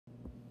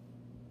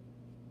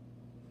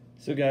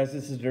So guys,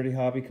 this is Dirty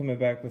Hobby coming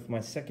back with my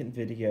second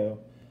video.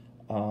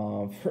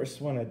 First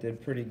one I did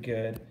pretty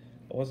good.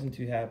 I wasn't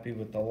too happy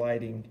with the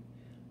lighting.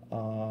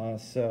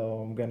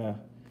 So I'm gonna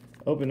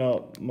open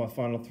up my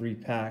final 3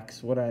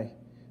 packs.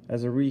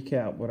 As a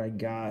recap, what I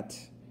got,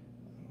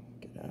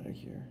 get out of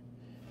here.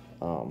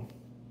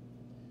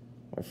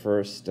 My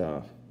first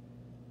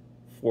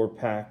 4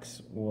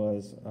 packs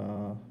was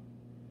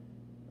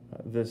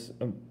this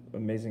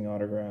amazing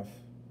autograph.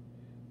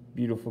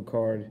 Beautiful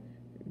card.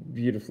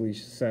 Beautifully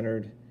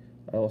centered.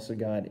 I also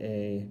got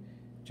a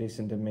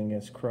Jason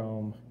Dominguez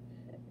Chrome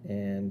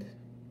and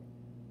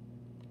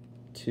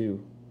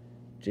 2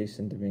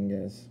 Jason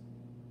Dominguez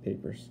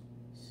papers.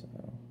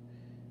 So,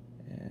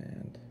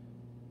 and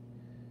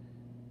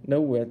no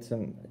wits,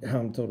 and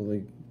I'm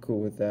totally cool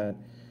with that,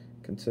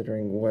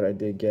 considering what I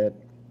did get.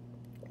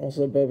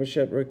 Also, Boba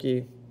Fett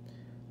rookie,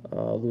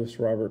 Lewis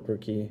Robert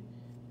rookie,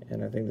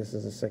 and I think this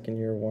is a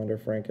second-year Wander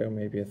Franco,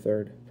 maybe a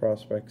third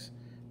prospects.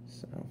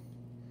 So.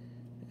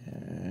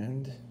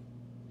 And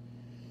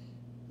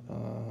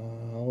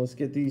let's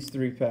get these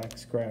 3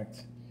 packs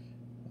cracked.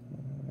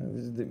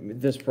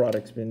 This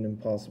product's been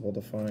impossible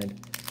to find.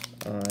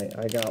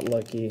 I got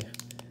lucky.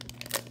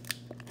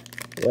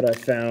 What I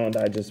found,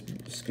 I just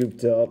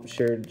scooped up,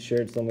 shared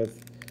some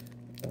with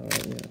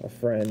a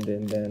friend,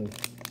 and then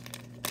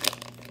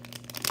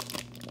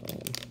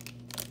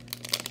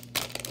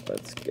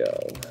let's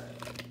go.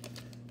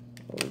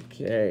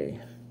 Okay.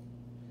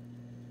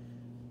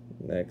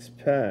 Next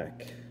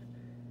pack.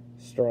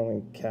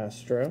 Starling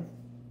Castro,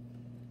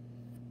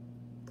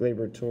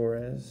 Gleyber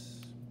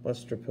Torres,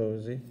 Buster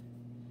Posey,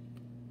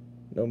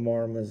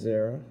 Nomar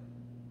Mazara,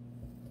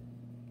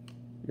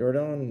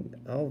 Yordan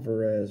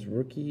Alvarez,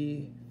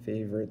 rookie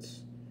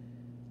favorites,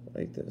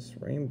 like this,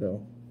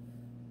 rainbow,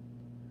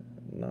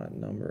 not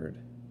numbered.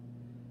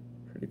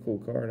 Pretty cool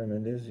card. I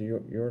mean, it is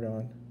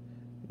Yordan.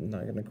 I'm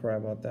not going to cry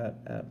about that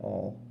at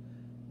all.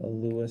 A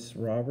Lewis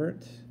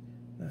Robert.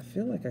 I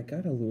feel like I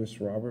got a Lewis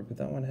Robert, but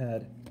that one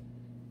had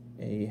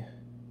a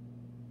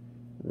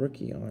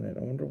rookie on it. I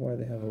wonder why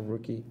they have a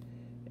rookie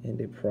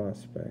and a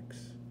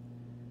prospects.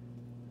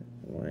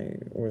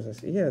 Or is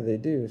this? Yeah, they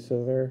do.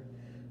 So there are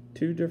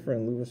 2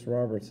 different Lewis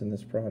Roberts in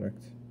this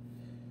product.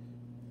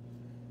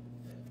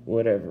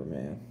 Whatever,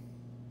 man.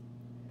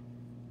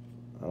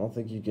 I don't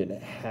think you can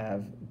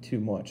have too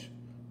much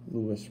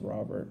Lewis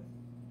Robert.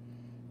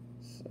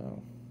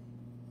 So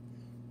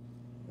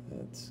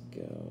let's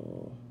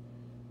go.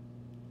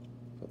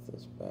 Put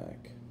this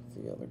back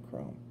with the other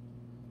chrome.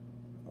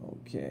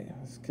 Okay,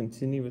 let's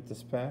continue with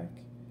this pack.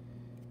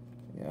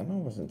 Yeah, I know I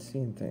wasn't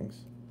seeing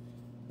things.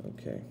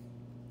 Okay.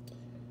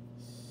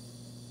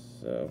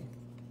 So,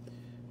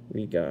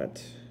 we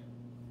got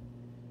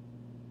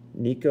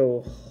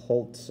Nico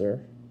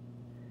Holzer.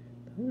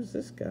 Who's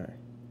this guy?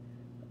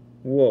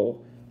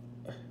 Whoa.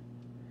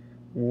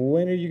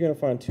 When are you going to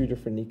find 2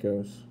 different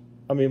Nicos?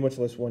 I mean, much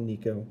less one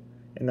Nico.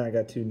 And I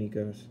got 2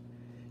 Nicos.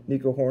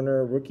 Nico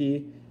Horner,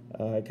 rookie.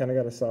 I kind of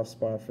got a soft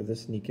spot for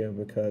this Nico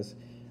because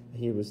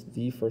he was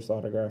the first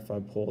autograph I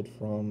pulled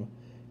from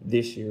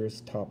this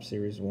year's Top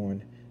Series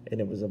 1,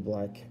 and it was a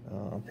black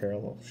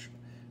parallel.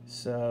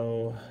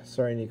 So,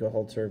 sorry, Nico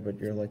Holzer, but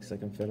you're like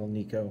second fiddle,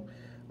 Nico.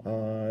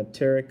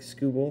 Tarek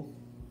Skubal,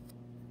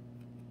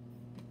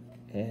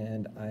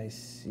 and I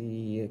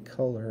see a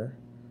color,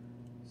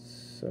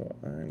 so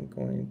I'm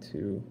going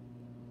to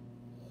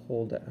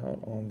hold out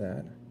on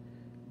that.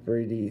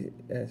 Brady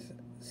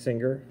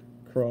Singer,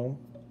 Chrome.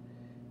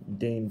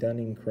 Dane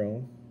Dunning,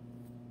 Chrome.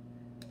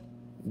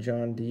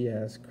 John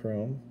Diaz,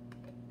 Chrome,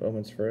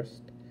 Bowman's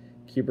first.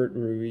 Keibert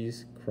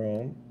Ruiz,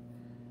 Chrome.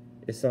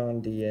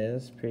 Isan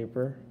Diaz,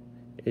 paper.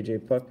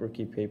 AJ Puck,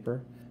 rookie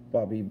paper.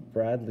 Bobby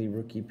Bradley,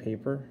 rookie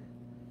paper.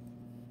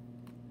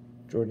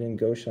 Jordan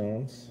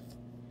Goshans.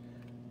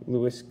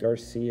 Luis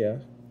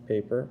Garcia,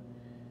 paper.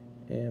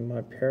 And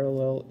my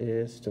parallel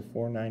is to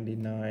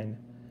 499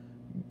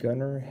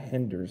 Gunnar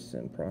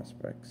Henderson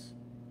prospects.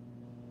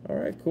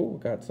 Alright, cool.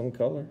 Got some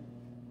color.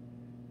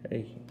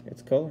 Hey,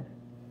 it's color.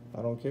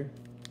 I don't care.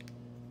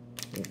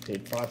 I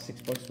paid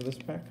 $5-6 for this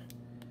pack.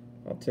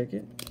 I'll take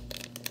it.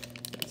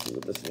 Let's see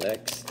what this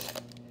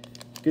next.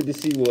 Good to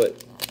see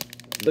what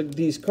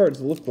these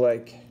cards look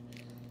like.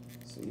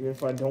 So even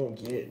if I don't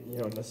get,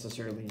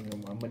 necessarily,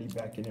 my money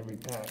back in every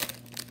pack,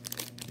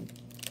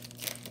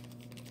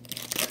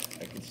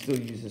 I can still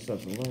use this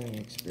as a learning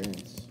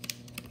experience.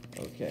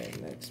 Okay,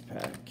 next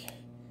pack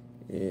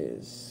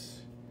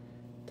is,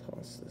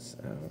 toss this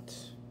out.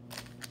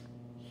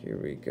 Here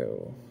we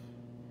go.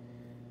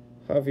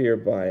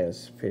 Javier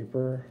Baez,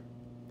 paper.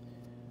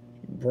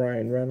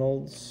 Brian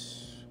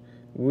Reynolds.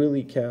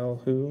 Willie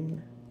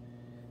Calhoun.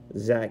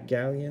 Zach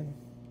Gallion.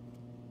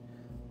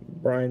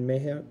 Brian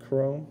Mayhew,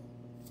 Chrome.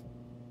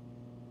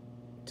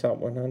 Top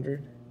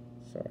 100.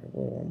 Sorry,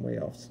 whoa, I'm way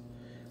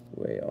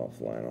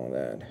offline on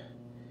that.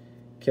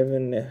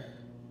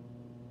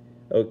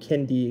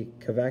 Kendi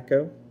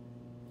Cavaco.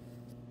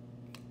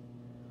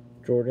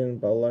 Jordan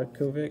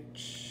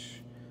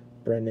Balakovic.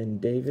 Brendan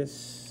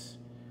Davis.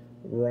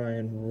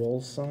 Ryan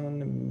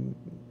Rolson,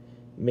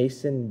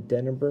 Mason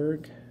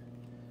Denneberg,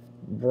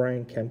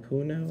 Brian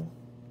Campuno,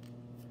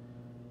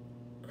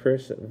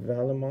 Chris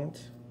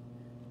Valimont,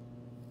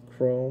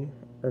 Chrome,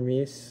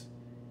 Hermes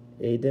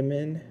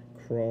Ademan,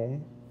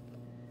 Chrome,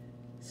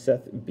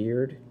 Seth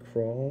Beard,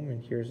 Chrome,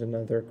 and here's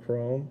another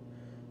Chrome,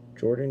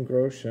 Jordan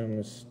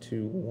Grosham's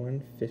to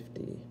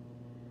 150.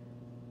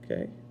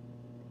 Okay,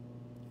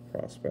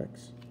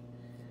 prospects.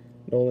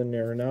 Nolan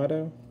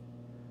Arenado,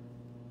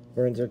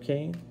 Lorenzo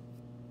Cain,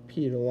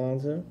 Pete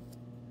Alonso,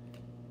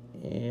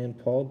 and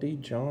Paul D.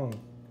 Jong.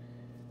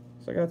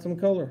 So I got some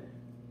color.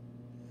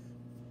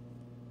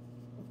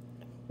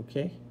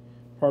 Okay,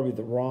 probably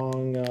the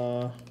wrong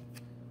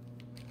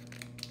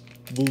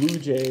Blue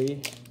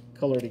Jay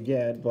color to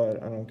get,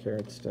 but I don't care,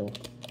 it's still.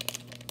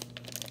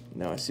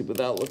 Now I see what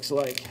that looks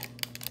like.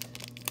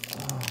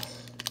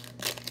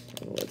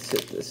 Let's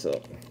hit this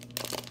up.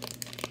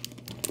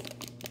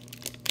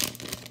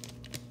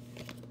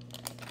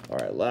 All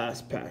right,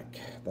 last pack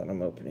that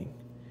I'm opening.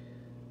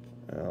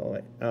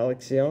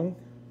 Alex Young,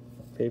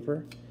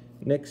 paper.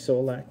 Nick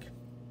Solak.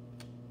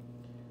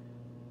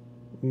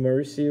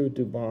 Mauricio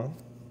Dubon,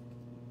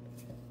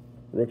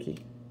 rookie,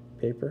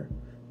 paper.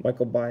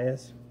 Michael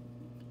Baez,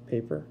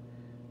 paper.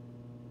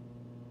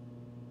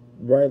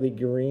 Riley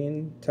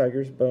Green,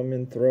 Tigers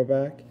Bowman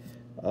throwback.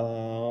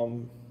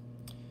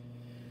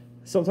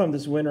 Sometime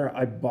this winter,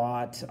 I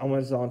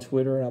was on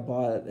Twitter and I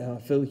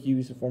bought Phil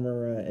Hughes, a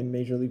former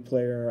Major League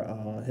player,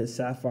 his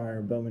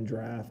Sapphire Bowman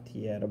draft.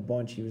 He had a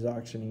bunch he was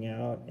auctioning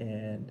out,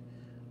 and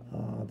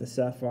the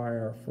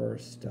Sapphire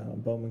first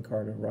Bowman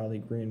card of Riley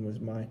Green was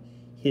my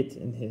hit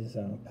in his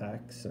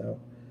pack. So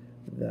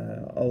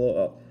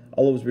I'll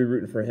always be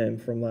rooting for him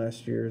from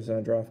last year's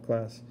draft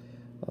class.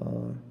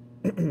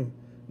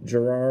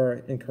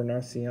 Gerard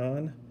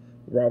Encarnacion,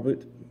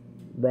 Robert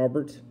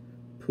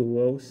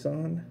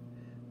Puoson.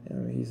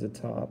 He's a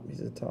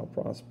top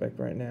prospect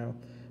right now.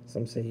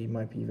 Some say he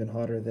might be even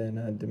hotter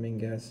than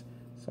Dominguez,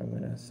 so I'm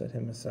going to set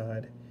him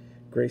aside.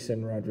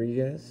 Grayson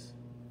Rodriguez,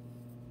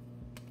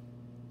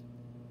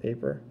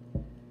 paper.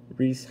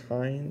 Reese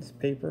Hines,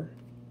 paper.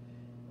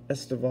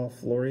 Esteval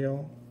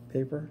Florial,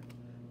 paper.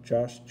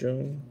 Josh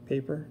Jung,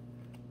 paper.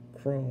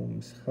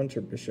 Chromes,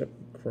 Hunter Bishop,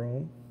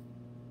 chrome.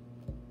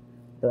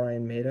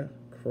 Brian Maeda,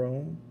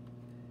 chrome.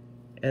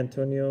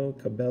 Antonio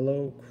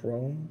Cabello,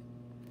 chrome.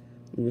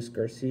 Luis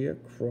Garcia,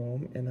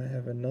 chrome, and I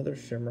have another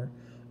shimmer.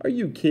 Are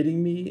you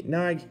kidding me?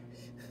 Now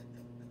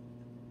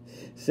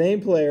same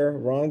player,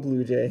 wrong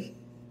Blue Jay.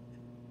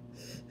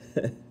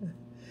 To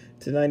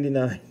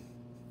 99.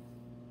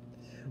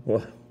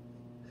 Wow.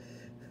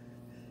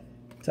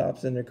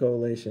 Tops in their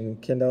collation.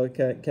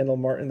 Kendall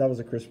Martin, that was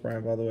a Chris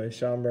Bryant, by the way.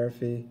 Sean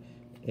Murphy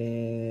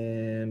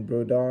and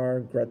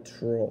Brodar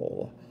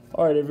Gratrol.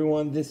 All right,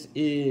 everyone, this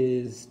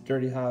is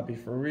Dirty Hobby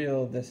for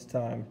real. This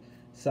time,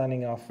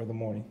 signing off for the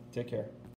morning. Take care.